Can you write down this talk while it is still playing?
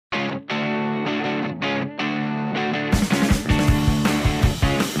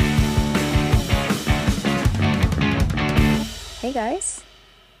Hey guys,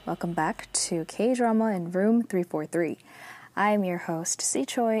 welcome back to K-Drama in Room 343. I'm your host, Si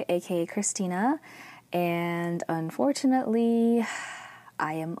Choi, aka Christina, and unfortunately,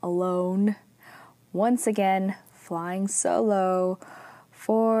 I am alone. Once again, flying solo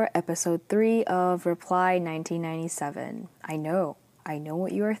for episode 3 of Reply 1997. I know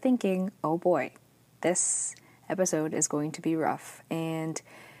what you are thinking. Oh boy, this episode is going to be rough, and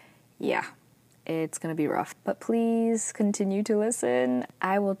yeah. It's going to be rough, but please continue to listen.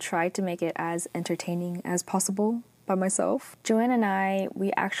 I will try to make it as entertaining as possible by myself. Joanne and I,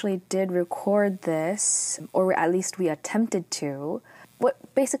 we actually did record this, or at least we attempted to.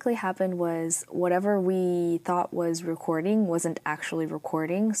 What basically happened was whatever we thought was recording wasn't actually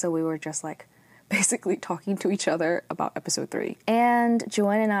recording, so we were just like basically talking to each other about episode 3. And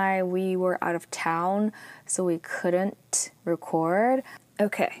Joanne and I, we were out of town, so we couldn't record.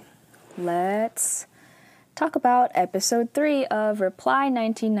 Okay. Let's talk about episode 3 of Reply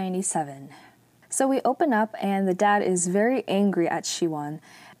 1997. So we open up and the dad is very angry at Siwon,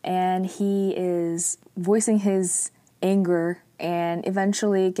 and he is voicing his anger and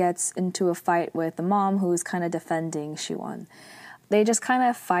eventually gets into a fight with the mom, who is kind of defending Siwon. They just kind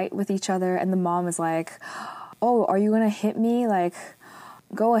of fight with each other, and the mom is like, "Oh, are you gonna hit me? Like,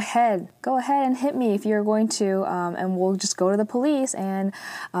 go ahead and hit me if you're going to, and we'll just go to the police." And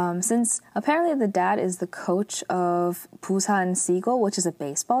since apparently the dad is the coach of Busan Seagull, which is a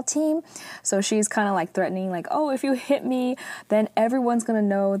baseball team, so she's kind of like threatening, like, "Oh, if you hit me, then everyone's gonna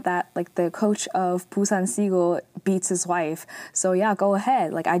know that like the coach of Busan Seagull beats his wife. So yeah, go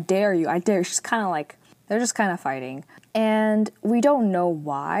ahead. Like, I dare you. She's kind of like, they're just kind of fighting, and we don't know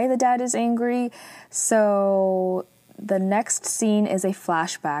why the dad is angry. So the next scene is a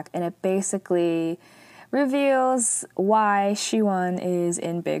flashback, and it basically reveals why Siwon is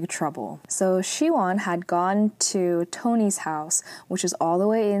in big trouble. So Siwon had gone to Tony's house, which is all the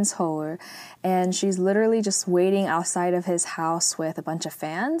way in Seoul, and she's literally just waiting outside of his house with a bunch of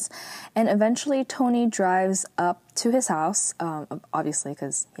fans. And eventually Tony drives up to his house, obviously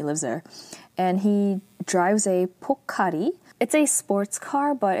because he lives there, and he drives a Pocari. It's a sports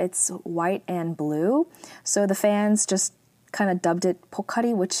car, but it's white and blue. So the fans just kind of dubbed it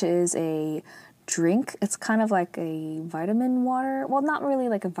Pocari, which is a drink. It's kind of like a vitamin water. Well, not really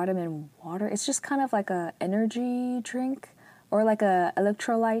like a vitamin water. It's just kind of like a energy drink or like a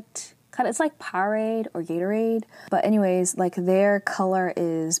electrolyte. It's like Powerade or Gatorade. But anyways, like their color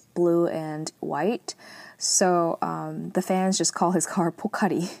is blue and white. So the fans just call his car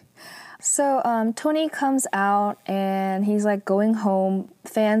Pocari. So Tony comes out and he's like going home.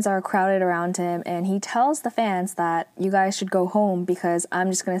 Fans are crowded around him, and he tells the fans that you guys should go home because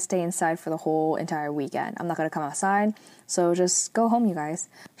I'm just going to stay inside for the whole entire weekend. I'm not going to come outside, so just go home, you guys.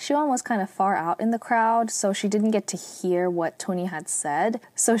 Siwon was kind of far out in the crowd, so she didn't get to hear what Tony had said.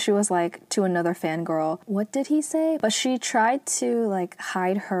 So she was like to another fangirl, "What did he say?" But she tried to like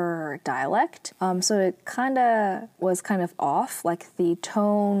hide her dialect, so it kind of was kind of off. Like the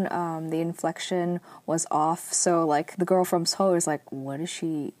tone, the inflection was off. So like the girl from Seoul is like, "What is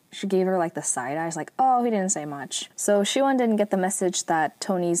she?" She gave her like the side eyes, like, "Oh, he didn't say much." So Siwon didn't get the message that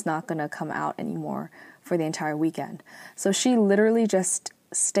Tony's not gonna come out anymore for the entire weekend. So she literally just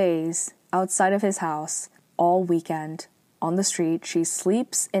stays outside of his house all weekend on the street. She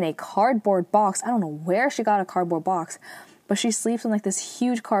sleeps in a cardboard box. I don't know where she got a cardboard box, but she sleeps in like this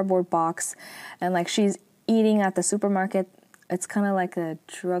huge cardboard box, and like she's eating at the supermarket. It's kind of like a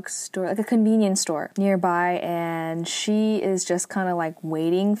drugstore, like a convenience store nearby, and she is just kind of like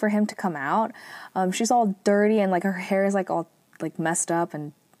waiting for him to come out. She's all dirty, and like her hair is like all like messed up,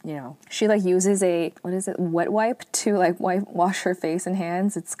 and you know, she like uses a, wet wipe to like wash her face and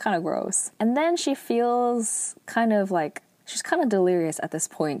hands. It's kind of gross. And then she feels kind of like, she's kind of delirious at this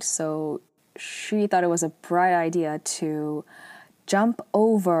point, so she thought it was a bright idea to jump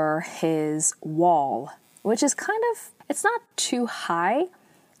over his wall, which is kind of, it's not too high,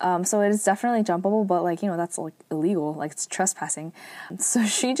 so it is definitely jumpable, but like, you know, that's like illegal, like it's trespassing. So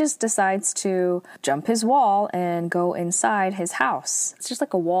she just decides to jump his wall and go inside his house. It's just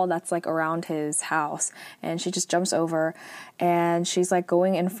like a wall that's like around his house, and she just jumps over, and she's like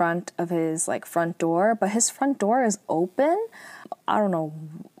going in front of his like front door, but his front door is open. I don't know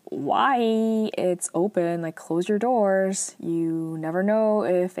why it's open. Like, close your doors. You never know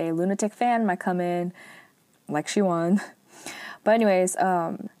if a lunatic fan might come in, like Siwon. But anyways,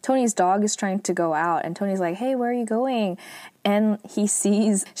 Tony's dog is trying to go out, and Tony's like, "Hey, where are you going?" And he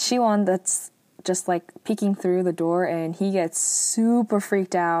sees Siwon that's just like peeking through the door, and he gets super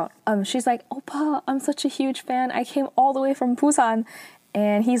freaked out. She's like, "Oppa, I'm such a huge fan. I came all the way from Busan."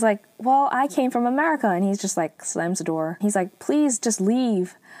 And he's like, well, I came from America. And he's just like slams the door. He's like, please just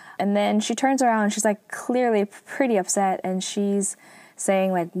leave. And then she turns around and she's like clearly pretty upset. And she's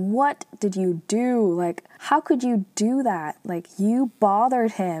saying like, what did you do? Like, how could you do that? Like, you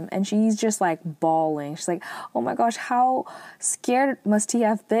bothered him. And she's just like bawling. She's like, oh my gosh, how scared must he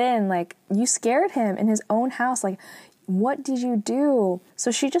have been? Like, you scared him in his own house. Like, what did you do?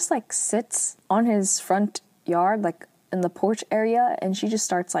 So she just like sits on his front yard, like in the porch area, and she just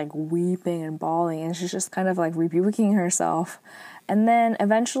starts like weeping and bawling, and she's just kind of like rebuking herself. And then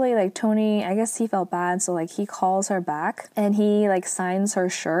eventually, like, Tony, I guess he felt bad, so like he calls her back and he like signs her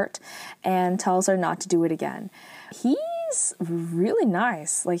shirt and tells her not to do it again. He's really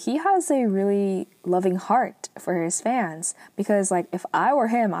nice. Like, he has a really loving heart for his fans, because like if I were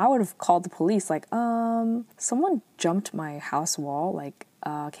him, I would have called the police, like, someone jumped my house wall, like,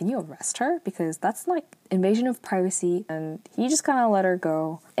 can you arrest her? Because that's like invasion of privacy. And he just kind of let her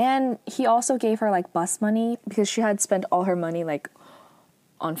go. And he also gave her like bus money because she had spent all her money like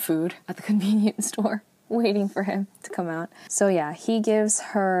on food at the convenience store waiting for him to come out. So yeah, he gives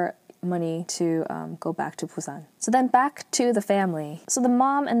her money to go back to Busan. So then back to the family. So the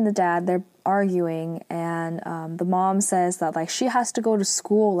mom and the dad, they're arguing, and the mom says that like she has to go to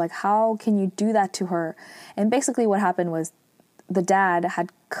school. Like, how can you do that to her? And basically what happened was the dad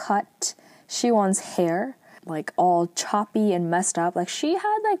had cut Siwon's hair, like all choppy and messed up. Like, she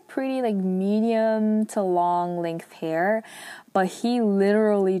had like pretty like medium to long length hair, but he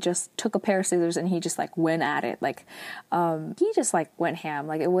literally just took a pair of scissors and he just like went at it. Like, he just like went ham.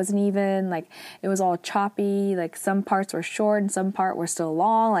 Like, it wasn't even like, it was all choppy. Like, some parts were short and some part were still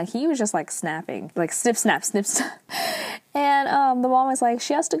long. Like, he was just like snapping, like snip, snap, snip, snap. And the mom is like,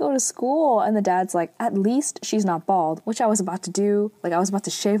 she has to go to school. And the dad's like, at least she's not bald, which I was about to do. Like, I was about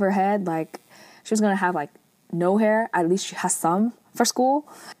to shave her head. Like, she was going to have like no hair. At least she has some for school.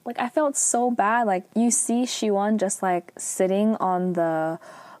 Like, I felt so bad. Like, you see Siwon just like sitting on the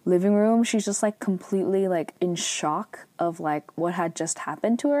living room. She's just like completely like in shock of like what had just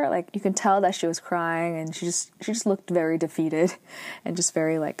happened to her. Like, you can tell that she was crying, and she just looked very defeated and just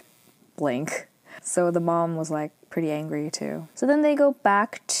very like blank. So the mom was like pretty angry too. So then they go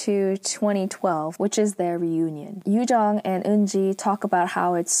back to 2012, which is their reunion. Yoo-jung and Eunji talk about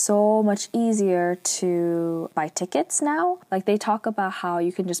how it's so much easier to buy tickets now. Like, they talk about how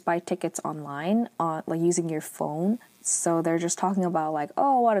you can just buy tickets online on like using your phone. So they're just talking about like,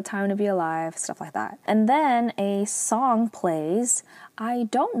 oh, what a time to be alive, stuff like that. And then a song plays. I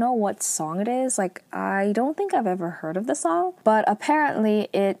don't know what song it is. Like, I don't think I've ever heard of the song, but apparently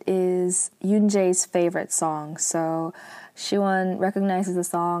it is Yoonjae's favorite song. So Siwon recognizes the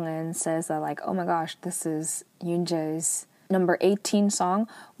song and says that like, oh my gosh, this is Yoonjae's number 18 song,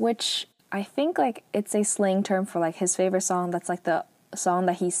 which I think like it's a slang term for like his favorite song. That's like the song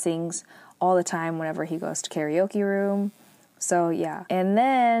that he sings all the time whenever he goes to karaoke room. So yeah. And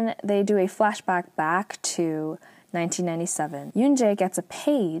then they do a flashback back to 1997. Yoonjae gets a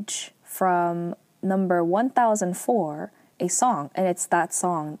page from number 1004, a song, and it's that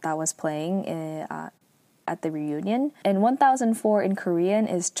song that was playing at the reunion. And 1004 in Korean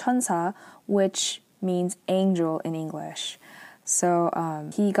is Chonsa, which means angel in English.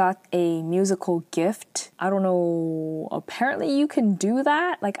 So he got a musical gift. I don't know, apparently you can do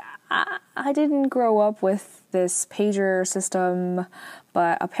that. Like, I didn't grow up with this pager system,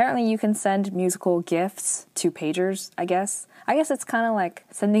 but apparently you can send musical gifts to pagers, I guess. I guess it's kind of like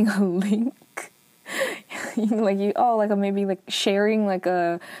sending a link. Maybe like sharing like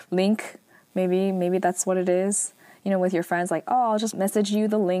a link. Maybe that's what it is. You know, with your friends, like, oh, I'll just message you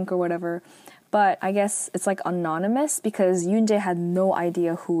the link or whatever. But I guess it's like anonymous because Yoonjae had no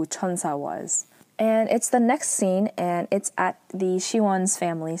idea who Chonsa was. And it's the next scene, and it's at the Siwon's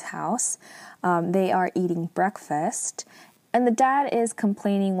family's house. They are eating breakfast, and the dad is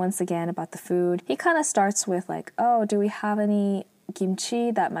complaining once again about the food. He kind of starts with like, oh, do we have any kimchi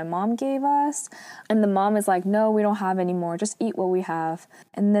that my mom gave us? And the mom is like, no, we don't have any more. Just eat what we have.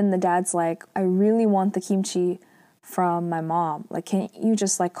 And then the dad's like, I really want the kimchi from my mom. Like, can you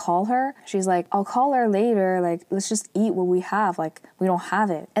just like call her? She's like, I'll call her later. Like, let's just eat what we have. Like, we don't have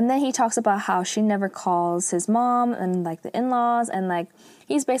it. And then he talks about how she never calls his mom and like the in-laws, and like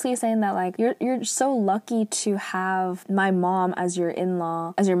he's basically saying that like you're so lucky to have my mom as your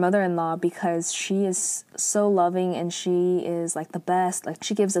in-law, as your mother-in-law, because she is so loving and she is like the best. Like,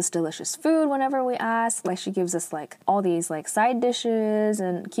 she gives us delicious food whenever we ask. Like, she gives us like all these like side dishes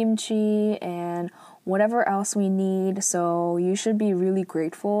and kimchi and whatever else we need. So you should be really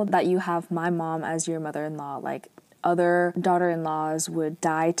grateful that you have my mom as your mother-in-law. Like, other daughter-in-laws would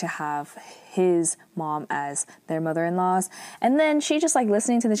die to have his mom as their mother-in-laws. And then she just like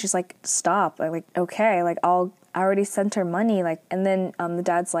listening to this, she's like, stop, like okay, like I already sent her money, like, and then the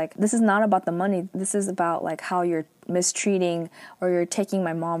dad's like, this is not about the money, this is about like how you're mistreating or you're taking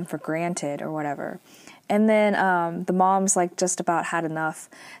my mom for granted or whatever. And then the mom's like just about had enough,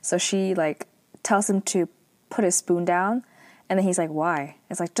 so she like tells him to put his spoon down, and then he's like, why?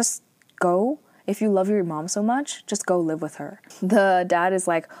 It's like, just go. If you love your mom so much, just go live with her. The dad is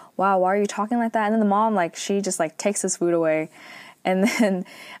like, wow, why are you talking like that? And then the mom, like, she just like takes his food away, and then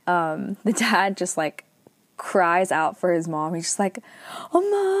the dad just like cries out for his mom. He's just like,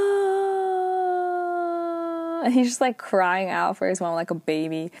 Oma! And he's just like crying out for his mom like a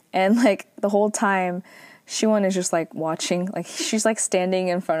baby. And like the whole time, Siwon is just like watching, like she's like standing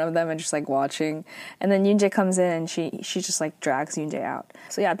in front of them and just like watching. And then Yoonjae comes in and she just like drags Yoonjae out.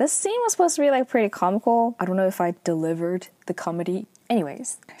 So yeah, this scene was supposed to be like pretty comical. I don't know if I delivered the comedy.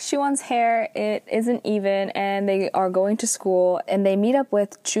 Anyways, Siwon's hair, it isn't even, and they are going to school and they meet up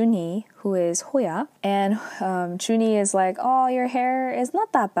with Junhee, who is Hoya. And Junhee is like, oh, your hair is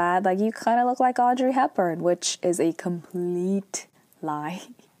not that bad. Like you kind of look like Audrey Hepburn, which is a complete lie.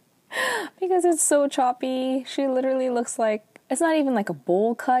 Because it's so choppy. She literally looks like, it's not even like a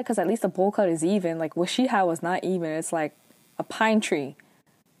bowl cut, because at least a bowl cut is even. Like what she had was not even. It's like a pine tree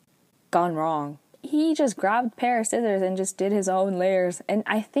gone wrong. He just grabbed a pair of scissors and just did his own layers. And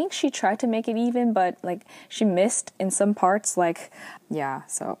I think she tried to make it even, but like she missed in some parts. Like, yeah,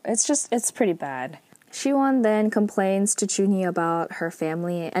 so it's pretty bad. Siwon then complains to Junhee about her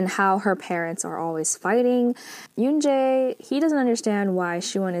family and how her parents are always fighting. Yoonjae, he doesn't understand why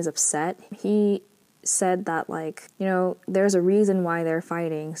Siwon is upset. He said that, like, you know, there's a reason why they're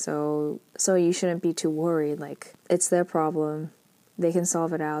fighting, so you shouldn't be too worried. Like, it's their problem. They can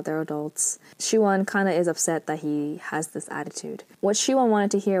solve it out. They're adults. Siwon kind of is upset that he has this attitude. What Siwon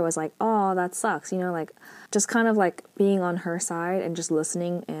wanted to hear was like, oh, that sucks. You know, like, just kind of like being on her side and just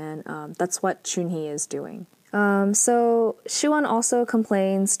listening. And that's what Junhee is doing. So Siwon also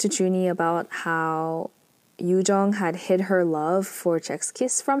complains to Junhee about how Yoojung had hid her love for Jaek's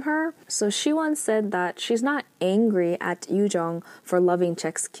kiss from her. So Siwon said that she's not angry at Yoojung for loving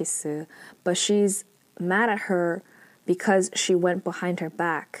Jaek's kiss, but she's mad at her because she went behind her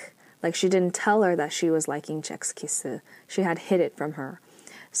back. Like, she didn't tell her that she was liking Jaek's kiss. She had hid it from her.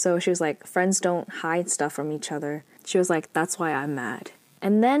 So she was like, friends don't hide stuff from each other. She was like, that's why I'm mad.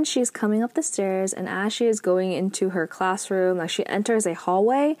 And then she's coming up the stairs, and as she is going into her classroom, like, she enters a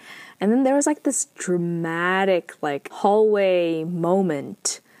hallway, and then there was like this dramatic like hallway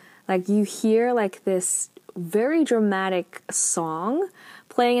moment. Like, you hear like this very dramatic song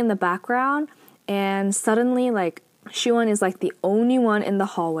playing in the background, and suddenly like Siwon is like the only one in the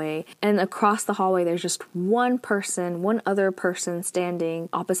hallway, and across the hallway there's just one other person standing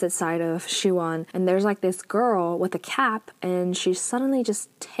opposite side of Siwon, and there's like this girl with a cap, and she suddenly just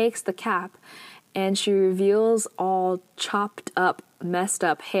takes the cap and she reveals all chopped up, messed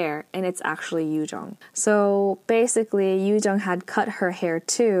up hair, and it's actually Yoojung. So basically Yoojung had cut her hair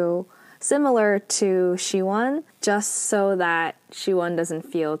too, similar to Siwon, just so that Siwon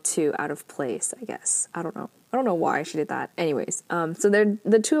doesn't feel too out of place, I guess. I don't know why she did that. Anyways, so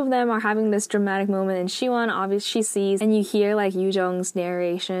the two of them are having this dramatic moment, and Siwon obviously she sees, and you hear like Yoojung's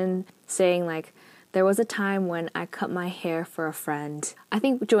narration saying like, there was a time when I cut my hair for a friend. I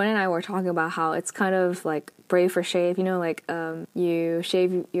think Joanne and I were talking about how it's kind of like brave for shave, you know, like you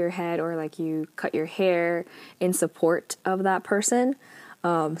shave your head or like you cut your hair in support of that person.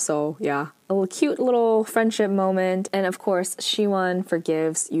 So yeah, a little cute little friendship moment. And of course, Siwon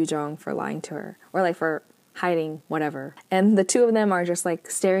forgives Yoojung for lying to her, or like for hiding whatever. And the two of them are just like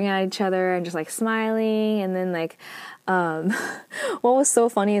staring at each other and just like smiling. And then like, what was so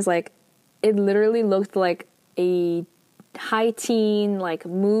funny is like, it literally looked like a high teen like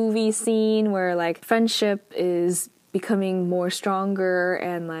movie scene where like friendship is becoming more stronger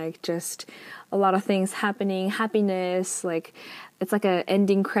and like just a lot of things happening, happiness, like it's like a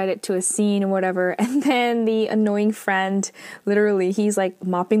ending credit to a scene or whatever. And then the annoying friend, literally he's like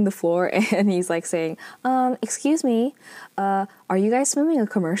mopping the floor and he's like saying, excuse me, are you guys filming a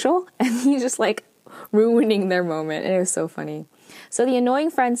commercial? And he's just like ruining their moment. And it was so funny. So the annoying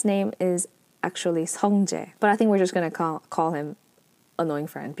friend's name is actually Seongjae, but I think we're just gonna call him annoying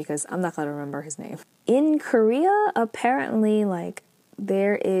friend because I'm not gonna remember his name. In Korea, apparently, like,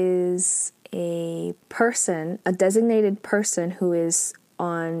 there is a person, a designated person who is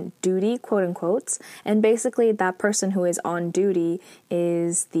on duty, quote unquote, and basically that person who is on duty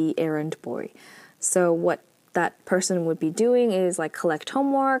is the errand boy. So what that person would be doing is like collect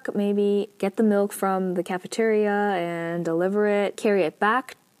homework, maybe get the milk from the cafeteria and deliver it, carry it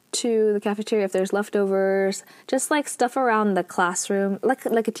back to the cafeteria if there's leftovers, just like stuff around the classroom, like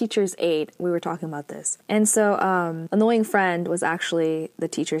a teacher's aide. We were talking about this. And so annoying friend was actually the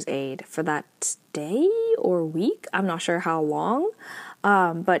teacher's aide for that day or week. I'm not sure how long.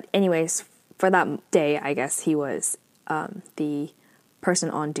 But anyways, for that day, I guess he was the person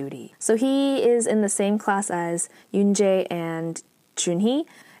on duty. So he is in the same class as Yoonjae and Junhee,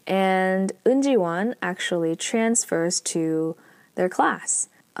 and Eunji-won actually transfers to their class.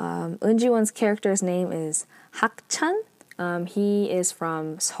 Eunji-won's character's name is Hak-chan. He is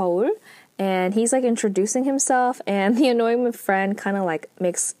from Seoul, and he's like introducing himself, and the annoying friend kind of like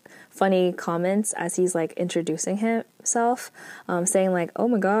makes funny comments as he's like introducing himself, saying like, oh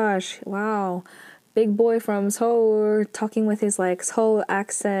my gosh, wow, big boy from Seoul, talking with his like Seoul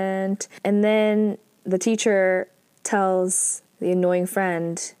accent. And then the teacher tells the annoying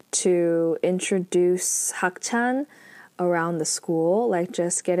friend to introduce Hak-chan around the school, like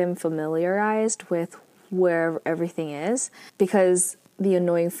just get him familiarized with where everything is, because the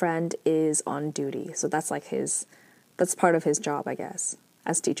annoying friend is on duty. So that's like that's part of his job, I guess,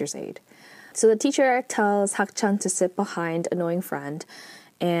 as teacher's aide. So the teacher tells Hak-chan to sit behind annoying friend,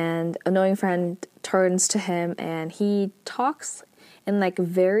 and annoying friend turns to him and he talks in like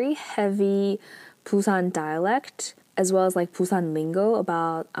very heavy Busan dialect, as well as like Busan lingo,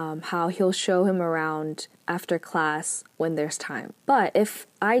 about how he'll show him around after class when there's time. But if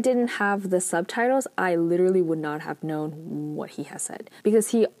I didn't have the subtitles, I literally would not have known what he has said, because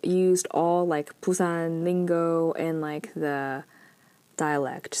he used all like Busan lingo and like the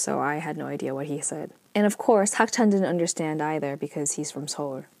dialect, so I had no idea what he said. And of course, Hak-chan didn't understand either because he's from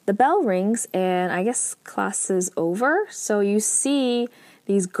Seoul. The bell rings and I guess class is over, so you see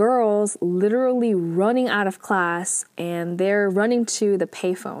these girls literally running out of class, and they're running to the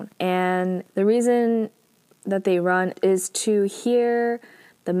payphone. And the reason that they run is to hear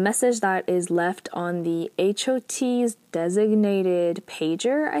the message that is left on the HOT's designated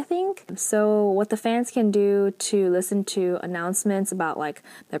pager, I think. So what the fans can do to listen to announcements about like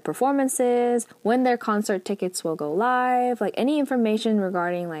their performances, when their concert tickets will go live, like any information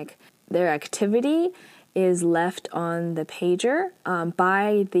regarding like their activity is left on the pager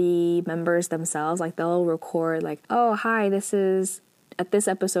by the members themselves. Like they'll record like, oh, hi, this is, at this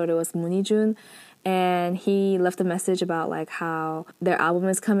episode it was Moon Hee-jun, and he left a message about like how their album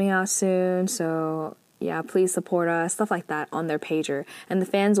is coming out soon, so yeah, please support us, stuff like that on their pager. And the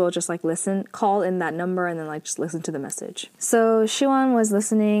fans will just like listen, call in that number, and then like just listen to the message. So Siwon was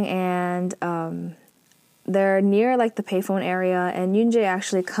listening, and they're near like the payphone area, and Yoonjae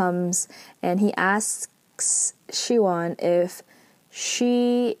actually comes and he asks Siwon if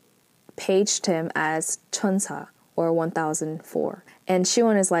she paged him as Chunsa or 1004. And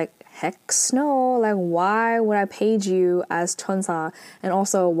Siwon is like, heck no, like why would I page you as Chunsa, and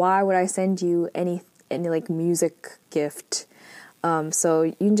also why would I send you any like music gift?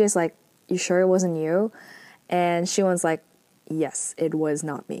 So Yoonjae's like, you sure it wasn't you? And Siwon's like, yes, it was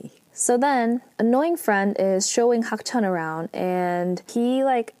not me. So then annoying friend is showing Hak-chan around, and he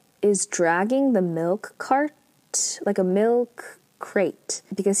like is dragging the milk cart, like a milk crate,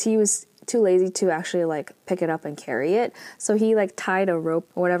 because he was too lazy to actually like pick it up and carry it. So he like tied a rope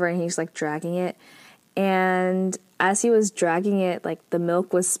or whatever, and he's like dragging it. And as he was dragging it, like the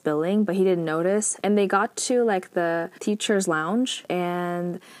milk was spilling, but he didn't notice. And they got to like the teacher's lounge,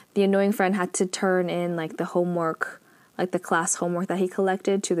 and the annoying friend had to turn in like the homework, like the class homework that he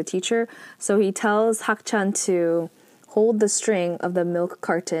collected, to the teacher. So he tells Hak-chan to hold the string of the milk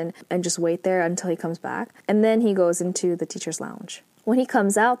carton and just wait there until he comes back. And then he goes into the teacher's lounge. When he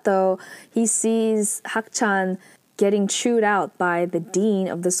comes out though, he sees Hak-chan getting chewed out by the dean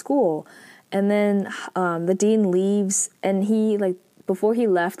of the school. And then the dean leaves, and he like, before he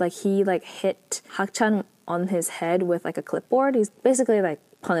left, like he like hit Hak-chan on his head with like a clipboard. He's basically like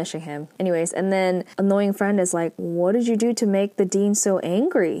punishing him. Anyways, and then annoying friend is like, what did you do to make the dean so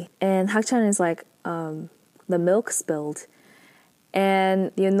angry? And Hak-chan is like, the milk spilled.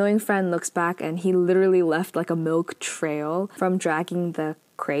 And the annoying friend looks back, and he literally left like a milk trail from dragging the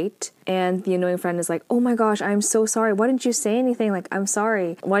crate. And the annoying friend is like, oh my gosh, I'm so sorry. Why didn't you say anything? Like, I'm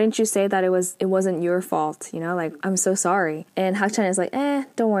sorry. Why didn't you say that it wasn't your fault? You know, like, I'm so sorry. And Hak-chan is like,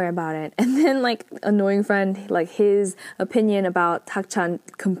 don't worry about it. And then like annoying friend, like his opinion about Hak-chan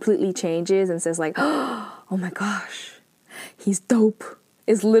completely changes and says like, oh my gosh, he's dope,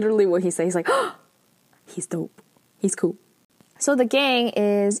 is literally what he says. He's like, he's dope. He's cool. So the gang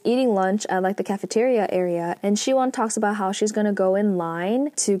is eating lunch at like the cafeteria area, and Siwon talks about how she's gonna go in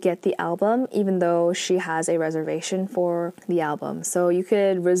line to get the album, even though she has a reservation for the album. So you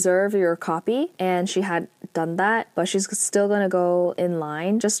could reserve your copy, and she had done that, but she's still gonna go in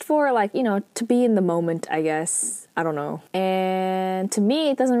line just for like, you know, to be in the moment, I guess. I don't know. And to me,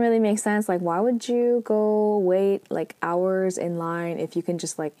 it doesn't really make sense. Like, why would you go wait like hours in line if you can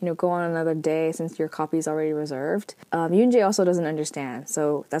just like, you know, go on another day since your copy is already reserved? Yoonjae also doesn't understand,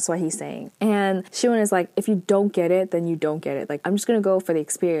 so that's what he's saying. And Siwon is like, if you don't get it, then you don't get it. Like, I'm just gonna go for the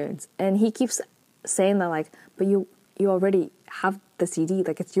experience. And he keeps saying that like, but you already have the CD,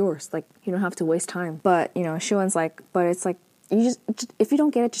 like it's yours. Like, you don't have to waste time. But, you know, Siwon's like, but it's like, you just if you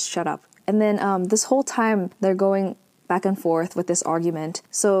don't get it, just shut up. And then this whole time they're going back and forth with this argument.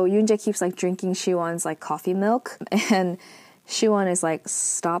 So Yoonjae keeps like drinking Siwon's like coffee milk, and Siwon is like,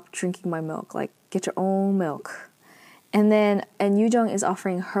 stop drinking my milk, like get your own milk. And Yoojung is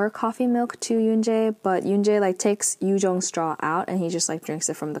offering her coffee milk to Yoonjae, but Yoonjae like takes Yoojung's straw out and he just like drinks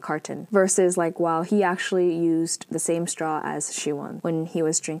it from the carton. Versus like while he actually used the same straw as Siwon when he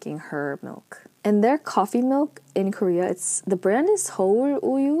was drinking her milk. And their coffee milk in Korea, the brand is Seoul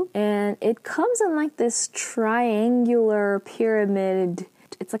Uyu, and it comes in like this triangular pyramid.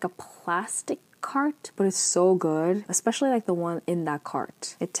 It's like a plastic cart, but it's so good, especially like the one in that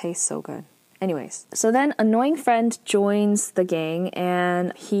cart. It tastes so good. Anyways, so then annoying friend joins the gang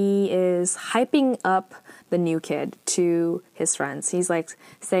and he is hyping up the new kid to his friends. He's like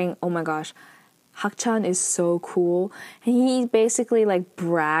saying, oh my gosh, Hakchan is so cool. And he basically like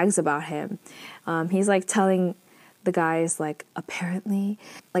brags about him. He's like telling the guys like, apparently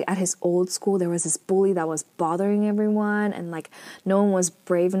like at his old school there was this bully that was bothering everyone, and like no one was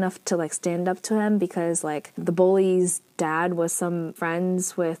brave enough to like stand up to him because like the bully's dad was some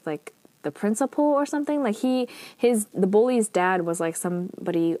friends with like the principal or something. Like the bully's dad was like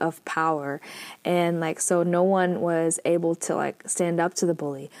somebody of power, and like so no one was able to like stand up to the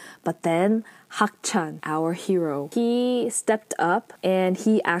bully. But then Hakchan, our hero, he stepped up and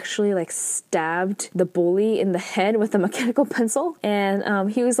he actually like stabbed the bully in the head with a mechanical pencil,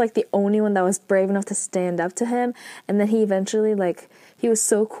 and he was like the only one that was brave enough to stand up to him. And then he eventually like, he was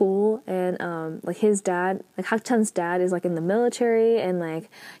so cool, and like his dad, like Hakchan's dad is like in the military, and like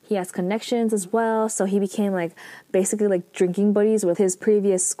he has connections as well, so he became like basically like drinking buddies with his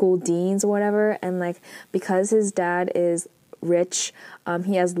previous school deans or whatever. And like because his dad is rich,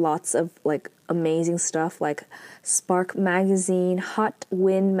 he has lots of like amazing stuff like Spark magazine, Hot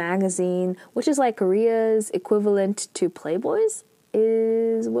Wind magazine, which is like Korea's equivalent to Playboy's,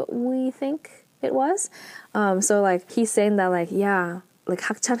 is what we think it was. So like he's saying that like, yeah, like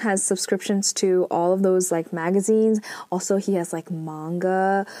Hakchan has subscriptions to all of those like magazines. Also he has like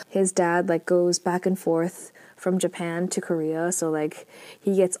manga. His dad like goes back and forth from Japan to Korea, so like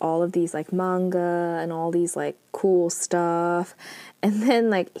he gets all of these like manga and all these like cool stuff. And then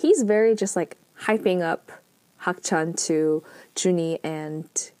like he's very just like hyping up Hakchan to Junhee and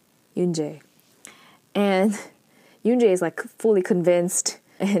Yoonjae. And Yoonjae is like fully convinced,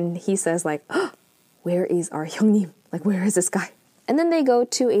 and he says like, oh, where is our Hyungnim? Like, where is this guy? And then they go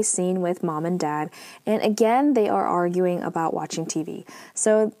to a scene with mom and dad, and again they are arguing about watching TV.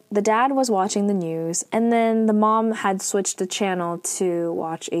 So the dad was watching the news, and then the mom had switched the channel to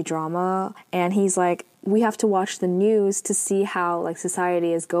watch a drama, and he's like, we have to watch the news to see how like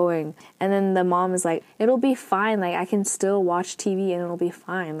society is going. And then the mom is like, it'll be fine, like I can still watch TV and it'll be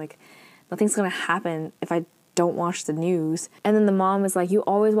fine, like nothing's gonna happen if I don't watch the news. And then the mom is like, you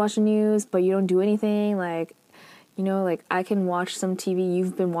always watch the news but you don't do anything, like, you know, like I can watch some TV,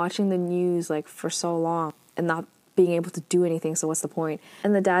 you've been watching the news like for so long and not being able to do anything, so what's the point?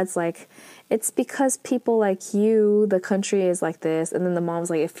 And the dad's like, it's because people like you, the country is like this. And then the mom's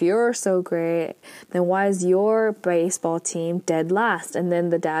like, if you're so great, then why is your baseball team dead last? And then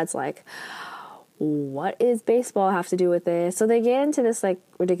the dad's like, what is baseball have to do with this? So they get into this like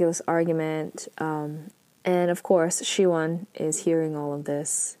ridiculous argument, and of course Siwon is hearing all of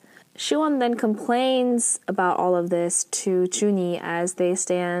this. Siwon then complains about all of this to Junhee as they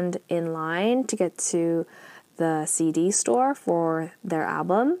stand in line to get to the CD store for their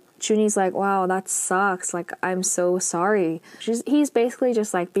album. Junhee's like, wow, that sucks, like I'm so sorry. He's basically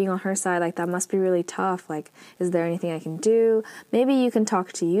just like being on her side, like that must be really tough, like is there anything I can do? Maybe you can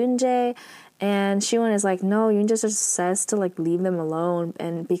talk to Yoonjae. And Siwon is like, no, Yoonjae just says to like leave them alone,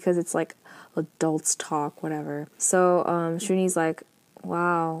 and because it's like adults talk, whatever. So Junhee's like,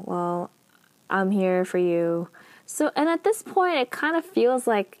 wow, well, I'm here for you. So, and at this point, it kind of feels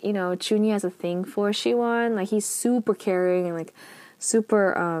like, you know, Junhee has a thing for Siwon. Like, he's super caring and, like,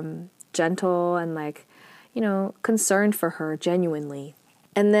 super gentle and, like, concerned for her genuinely.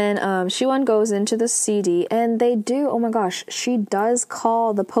 And then Siwon goes into the CD, and they do, oh my gosh, she does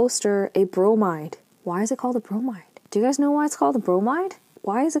call the poster a bromide. Why is it called a bromide? Do you guys know why it's called a bromide?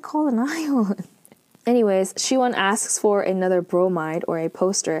 Why is it called an ion? Anyways, Siwon asks for another bromide or a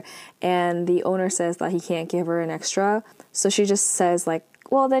poster, and the owner says that he can't give her an extra. So she just says like,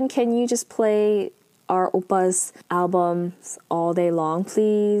 well, then can you just play our oppa's albums all day long,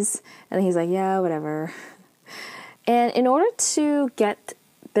 please? And he's like, yeah, whatever. And in order to get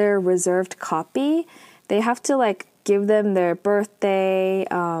their reserved copy, they have to like give them their birthday,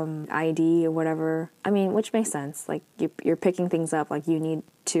 ID or whatever. I mean, which makes sense. Like you're picking things up, like you need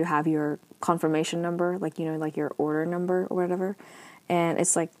to have your confirmation number, like, like your order number or whatever. And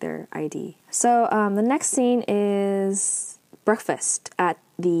it's like their ID. So the next scene is breakfast at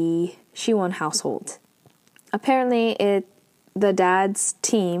the Siwon household. Apparently the dad's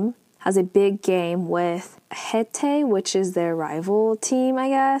team has a big game with Haetae, which is their rival team, I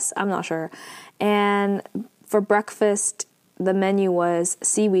guess. I'm not sure. And for breakfast, the menu was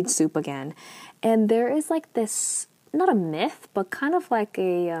seaweed soup again. And there is like this, not a myth, but kind of like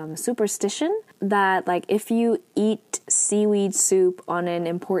a superstition that like if you eat seaweed soup on an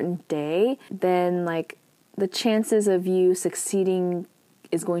important day, then like the chances of you succeeding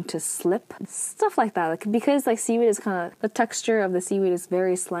is going to slip, stuff like that. Like, because like seaweed is kind of, the texture of the seaweed is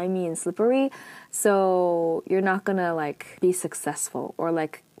very slimy and slippery, so you're not gonna like be successful or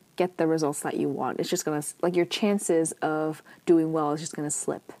like get the results that you want. It's just gonna, like, your chances of doing well is just gonna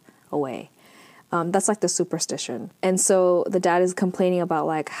slip away. That's like the superstition. And so the dad is complaining about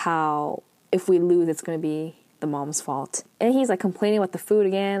like how if we lose, it's gonna be the mom's fault. And he's like complaining about the food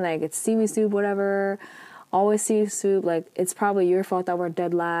again, like it's seaweed soup, whatever. Always seaweed soup, like it's probably your fault that we're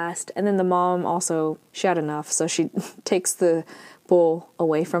dead last. And then the mom also, she had enough, so she takes the bowl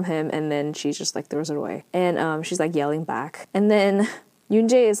away from him and then she just like throws it away. And she's like yelling back. And then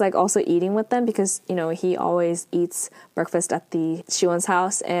Yoonjae is like also eating with them because, he always eats breakfast at the Siwon's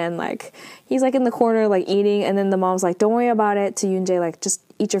house, and like he's like in the corner like eating, and then the mom's like, don't worry about it, to Yoonjae, like just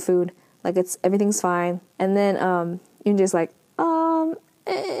eat your food, like everything's fine. And then Yoonjae's like,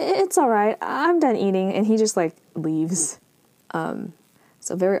 it's all right, I'm done eating, and he just like leaves. So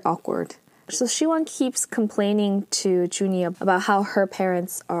very awkward. So Siwon keeps complaining to Junhee about how her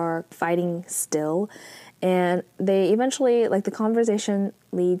parents are fighting still, and they eventually, like, the conversation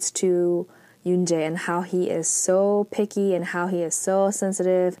leads to Yoonjae and how he is so picky and how he is so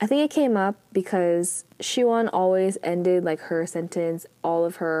sensitive. I think it came up because Siwon always ended like her sentence, all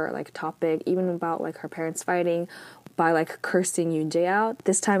of her like topic, even about like her parents fighting, by like cursing Yoonjae out.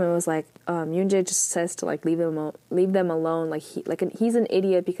 This time it was like Yoonjae just says to like leave them alone. Like he's an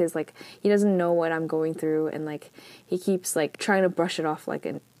idiot because like he doesn't know what I'm going through, and like he keeps like trying to brush it off like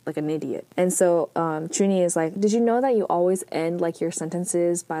an idiot. And so Junhee is like, did you know that you always end like your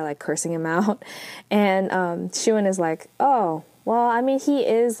sentences by like cursing him out? And Siwon is like, oh, well, I mean, he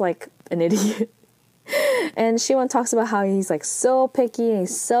is like an idiot. And Siwon talks about how he's like so picky and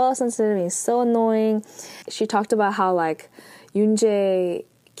he's so sensitive and he's so annoying. She talked about how like Yoonjae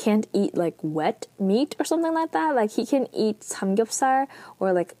can't eat like wet meat or something like that. Like he can eat samgyeopsal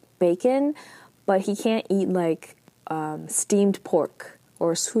or like bacon, but he can't eat like steamed pork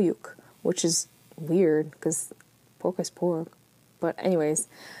or suyuk, which is weird because pork is pork. But anyways,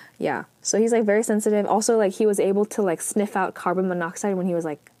 yeah. So he's like very sensitive. Also, like he was able to like sniff out carbon monoxide when he was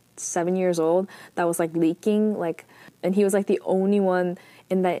like 7 years old that was like leaking, like, and he was like the only one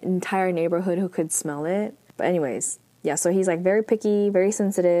in that entire neighborhood who could smell it. But anyways, yeah, so he's like very picky, very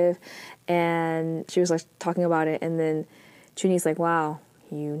sensitive, and she was like talking about it, and then Junhee's like, wow,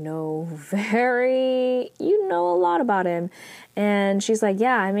 you know a lot about him. And she's like,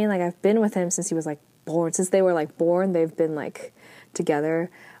 yeah, I mean, like I've been with him since he was like born, since they were like born, they've been like together.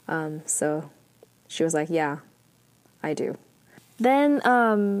 So she was like, yeah, I do. Then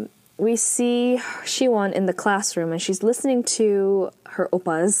we see Siwon in the classroom, and she's listening to her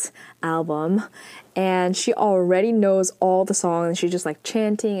oppa's album, and she already knows all the songs, and she's just like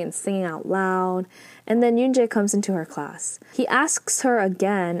chanting and singing out loud. And then Yoonjae comes into her class. He asks her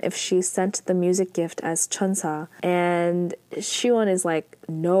again if she sent the music gift as Chunsa, and Siwon is like,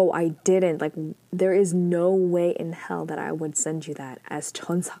 no, I didn't. Like, there is no way in hell that I would send you that as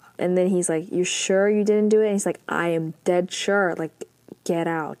Chunsa. And then he's like, you sure you didn't do it? And he's like, I am dead sure. Like, get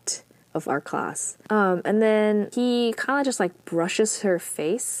out of our class. And then he kind of just like brushes her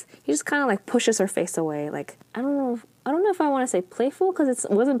face. He just kind of like pushes her face away. Like, I don't know if I want to say playful, because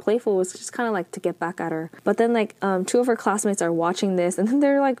it wasn't playful. It was just kind of like to get back at her. But then like two of her classmates are watching this, and then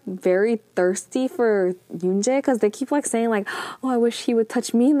they're like very thirsty for Yoonjae because they keep like saying like, oh, I wish he would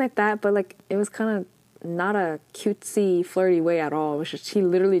touch me like that. But like it was kind of not a cutesy, flirty way at all. It was just, he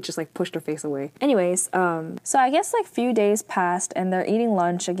literally just like pushed her face away. Anyways, so I guess like few days passed and they're eating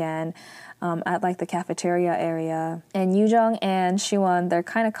lunch again at like the cafeteria area. And Yujong and Siwon, they're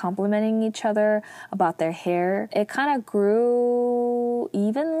kind of complimenting each other about their hair. It kind of grew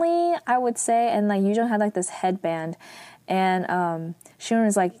evenly, I would say. And like Yujong had like this headband. And Siwon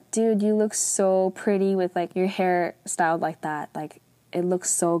was like, dude, you look so pretty with like your hair styled like that. Like, it looks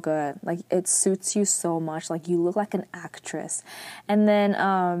so good. Like, it suits you so much. Like, you look like an actress. And then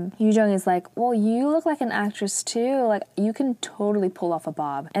Yujong is like, well, you look like an actress too. Like, you can totally pull off a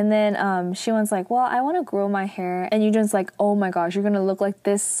bob. And then Siwon's like, well, I want to grow my hair. And Yujong's like, oh my gosh, you're going to look like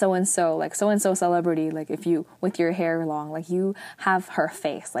this so-and-so. Like, so-and-so celebrity. Like, if you, with your hair long. Like, you have her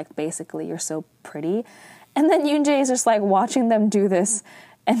face. Like, basically, you're so pretty. And then Yoonjae is just like watching them do this.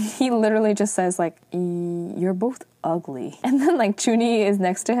 And he literally just says like, you're both ugly. And then like Chuni is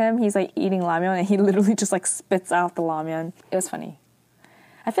next to him. He's like eating ramyeon and he literally just like spits out the ramyeon. It was funny.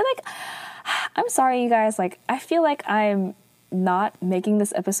 I feel like, I'm sorry you guys, like I feel like I'm not making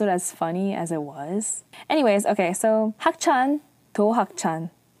this episode as funny as it was. Anyways, okay, so Hakchan, Do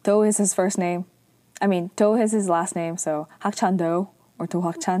Hakchan. Do is his first name. I mean, Do is his last name, so Hakchan Do or Do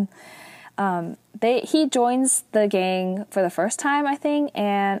Hakchan. He joins the gang for the first time, I think,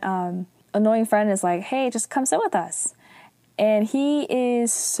 and annoying friend is like, hey, just come sit with us. And he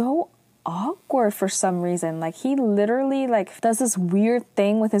is so awkward for some reason. Like, he literally like does this weird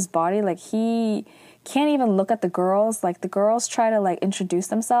thing with his body. Like, he can't even look at the girls. Like, the girls try to like introduce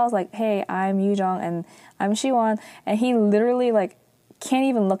themselves, like, hey, I'm Yujong and I'm Siwon, and he literally like can't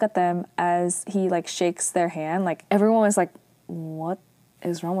even look at them as he like shakes their hand. Like, everyone is like, what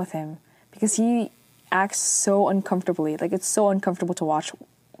is wrong with him? Because he acts so uncomfortably. Like, it's so uncomfortable to watch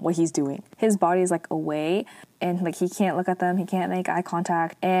what he's doing. His body is like away and like he can't look at them. He can't make eye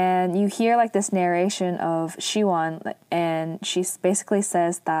contact. And you hear like this narration of Siwon, and she basically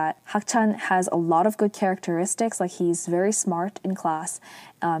says that Hakchan has a lot of good characteristics. Like, he's very smart in class.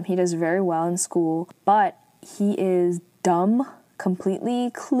 He does very well in school, but he is dumb,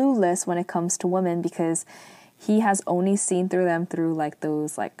 completely clueless when it comes to women because he has only seen through them through like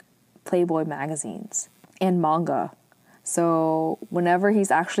those like Playboy magazines and manga. So whenever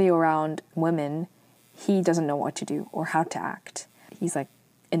he's actually around women, he doesn't know what to do or how to act. He's like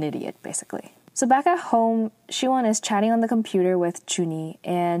an idiot, basically. So back at home, Siwon is chatting on the computer with Chuni,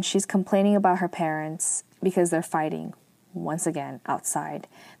 and she's complaining about her parents because they're fighting once again outside.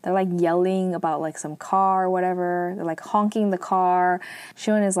 They're like yelling about like some car or whatever. They're like honking the car.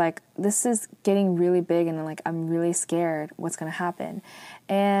 Siwon is like, this is getting really big and like I'm really scared what's gonna happen.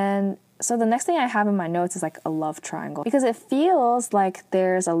 And so the next thing I have in my notes is like a love triangle, because it feels like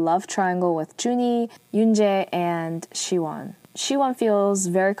there's a love triangle with Chuni, Yoonjae, and Siwon. Siwon feels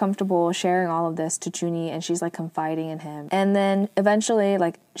very comfortable sharing all of this to Chuni, and she's like confiding in him. And then eventually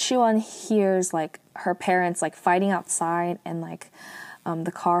like Siwon hears like her parents like fighting outside and like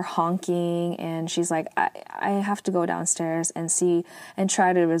the car honking, and she's like, I have to go downstairs and see and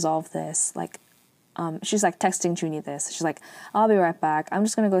try to resolve this. Like, she's like texting Chuni this. She's like, I'll be right back. I'm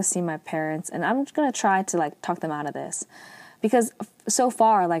just gonna go see my parents and I'm just gonna try to like talk them out of this. Because so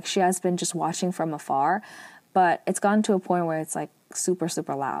far, like, she has been just watching from afar, but it's gotten to a point where it's like super,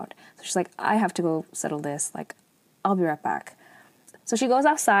 super loud. So she's like, I have to go settle this. Like, I'll be right back. So she goes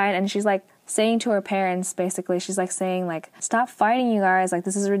outside and she's like saying to her parents, basically, she's like saying like, stop fighting, you guys. Like,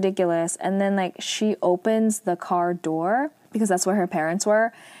 this is ridiculous. And then like she opens the car door because that's where her parents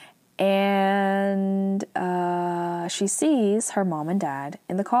were. And she sees her mom and dad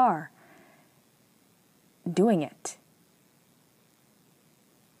in the car doing it.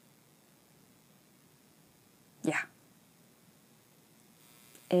 Yeah.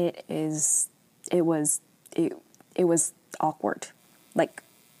 It was awkward. Like,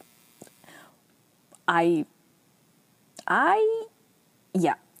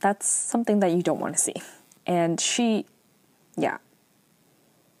 yeah, that's something that you don't want to see. And yeah.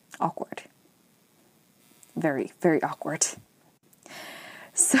 Awkward. Very, very awkward.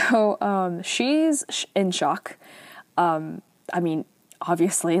 So she's in shock. I mean,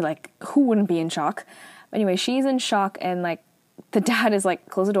 obviously, like, who wouldn't be in shock? Anyway, she's in shock, and like the dad is like,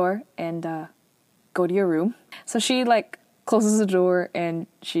 close the door and go to your room. So she like closes the door and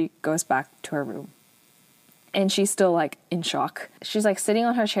she goes back to her room. And she's still like in shock. She's like sitting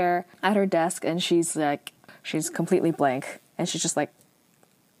on her chair at her desk, and she's completely blank, and she's just like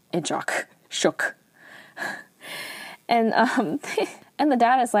in shook. And and the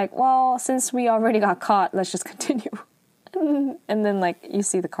dad is like, well, since we already got caught, let's just continue. And then like you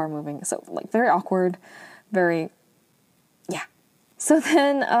see the car moving. So like very awkward, very, yeah. So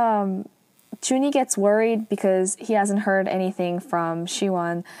then Junhee gets worried because he hasn't heard anything from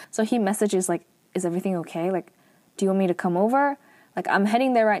Siwon. So he messages like, is everything okay? Like, do you want me to come over? Like, I'm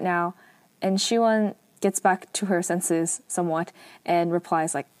heading there right now. And Siwon gets back to her senses somewhat and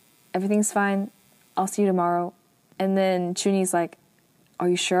replies like, everything's fine. I'll see you tomorrow. And then Junhee's like, are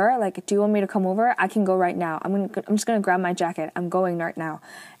you sure? Like, do you want me to come over? I can go right now. I'm just gonna grab my jacket. I'm going right now.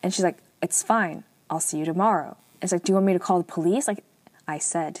 And she's like, it's fine. I'll see you tomorrow. It's like, do you want me to call the police? Like, I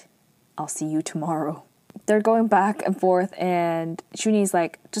said, I'll see you tomorrow. They're going back and forth, and Junhee's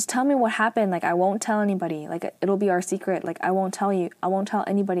like, just tell me what happened. Like, I won't tell anybody. Like, it'll be our secret. Like, I won't tell you. I won't tell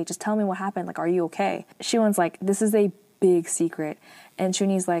anybody. Just tell me what happened. Like, are you okay? Siwon's like, this is a big secret. And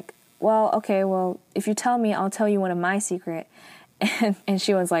Junhee's like, well, okay, well, if you tell me, I'll tell you one of my secret. And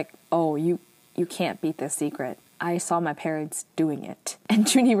Siwon's like, oh, you can't beat this secret. I saw my parents doing it. And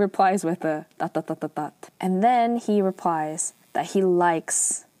Junhee replies with a ... And then he replies that he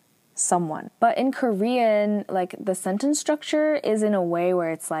likes someone. But in Korean, like, the sentence structure is in a way where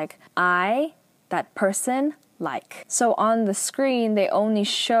it's like, I, that person, like. So on the screen, they only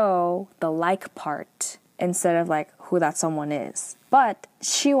show the like part instead of like who that someone is. But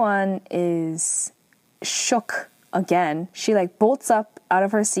Siwon is shook again. She like bolts up out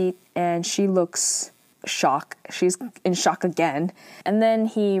of her seat and she looks shocked. She's in shock again. And then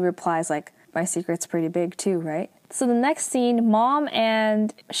he replies like, my secret's pretty big too, right? So the next scene, Mom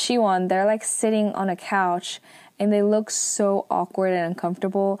and Siwon, they're like sitting on a couch and they look so awkward and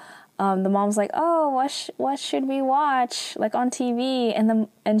uncomfortable. The mom's like, oh, what should we watch? Like on TV? And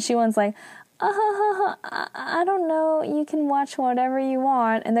Siwon's like, I don't know. You can watch whatever you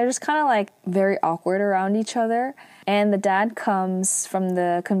want. And they're just kind of like very awkward around each other. And the dad comes from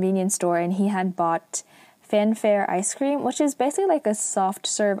the convenience store and he had bought Fanfare ice cream, which is basically like a soft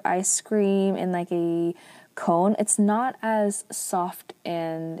serve ice cream in like a cone. It's not as soft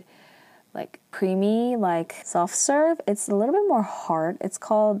and like creamy like soft serve. It's a little bit more hard. It's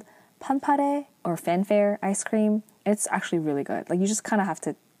called Panpare or Fanfare ice cream. It's actually really good. Like, you just kind of have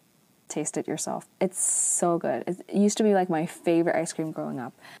to taste it yourself. It's so good. It used to be like my favorite ice cream growing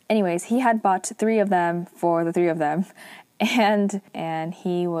up. Anyways, he had bought 3 of them for the 3 of them. And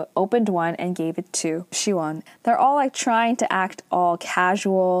he opened one and gave it to Siwon. They're all like trying to act all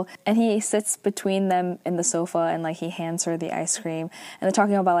casual, and he sits between them in the sofa and like he hands her the ice cream. And they're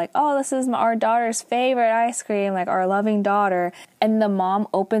talking about like, oh, this is our daughter's favorite ice cream, like our loving daughter. And the mom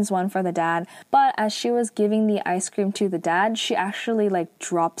opens one for the dad, but as she was giving the ice cream to the dad, she actually like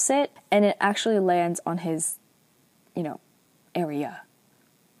drops it, and it actually lands on his, area,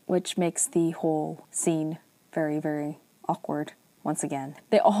 which makes the whole scene very, very awkward once again.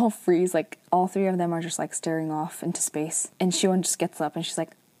 They all freeze, like all 3 of them are just like staring off into space. And Siwon just gets up and she's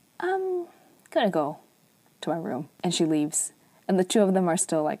like, I'm gonna go to my room. And she leaves. And the 2 of them are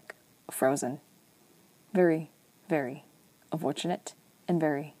still like frozen. Very, very unfortunate and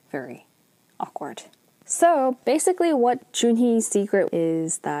very, very awkward. So basically what Junhee's secret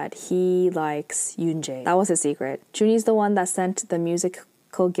is that he likes Yoonjae. That was his secret. Junhee's the one that sent the musical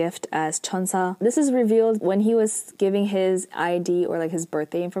gift as Chunsa. This is revealed when he was giving his ID or like his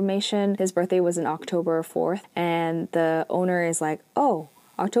birthday information. His birthday was in October 4th, and the owner is like, oh,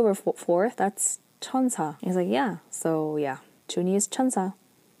 October 4th? That's Chunsa. He's like, yeah. So yeah, Junhee is Chunsa,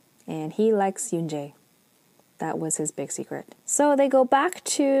 and he likes Yoonjae. That was his big secret. So they go back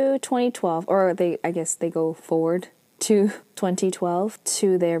to 2012, or I guess they go forward to 2012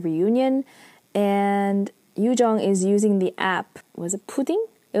 to their reunion, and Yoo-jung is using the app. Was it Pudding?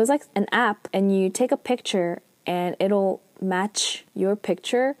 It was like an app, and you take a picture and it'll match your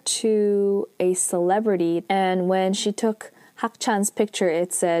picture to a celebrity. And when she took Hak-chan's picture,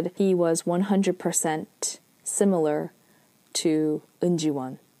 it said he was 100% similar to Eun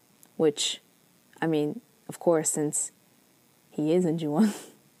Ji-won, which, I mean, of course, since he is Eun Ji-won.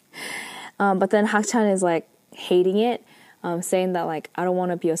 But then Hak-chan is like hating it, saying that like, I don't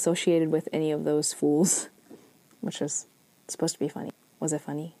want to be associated with any of those fools. Which was supposed to be funny. Was it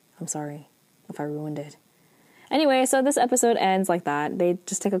funny? I'm sorry if I ruined it. Anyway, so this episode ends like that. They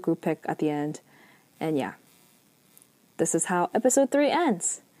just take a group pic at the end. And yeah, this is how episode 3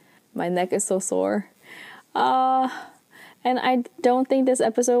 ends. My neck is so sore. And I don't think this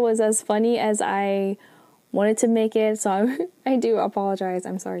episode was as funny as I wanted to make it. So I do apologize.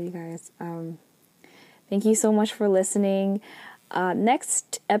 I'm sorry, you guys. Thank you so much for listening.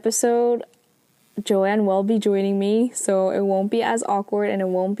 Next episode, Joanne will be joining me, so it won't be as awkward and it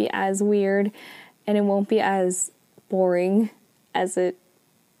won't be as weird and it won't be as boring as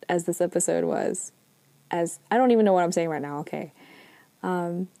this episode was. As I don't even know what I'm saying right now. Okay.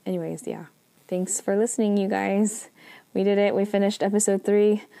 Anyways, yeah. Thanks for listening, you guys. We did it. We finished episode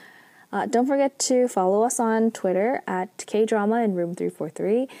 3. Don't forget to follow us on Twitter at KDrama in Room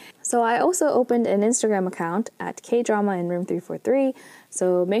 343. So I also opened an Instagram account at KDrama in Room 343,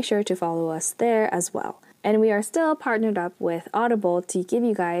 so make sure to follow us there as well. And we are still partnered up with Audible to give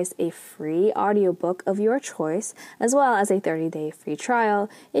you guys a free audiobook of your choice, as well as a 30-day free trial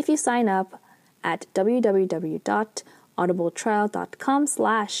if you sign up at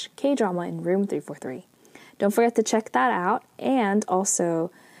www.audibletrial.com/KDrama in Room 343. Don't forget to check that out, and also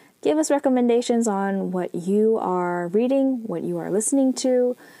give us recommendations on what you are reading, what you are listening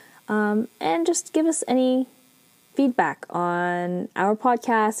to, and just give us any feedback on our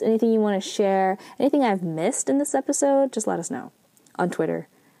podcast, anything you want to share, anything I've missed in this episode, just let us know on Twitter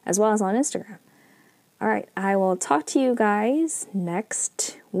as well as on Instagram. All right, I will talk to you guys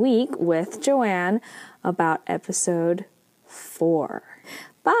next week with Joanne about episode 4.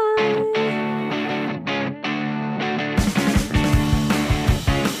 Bye!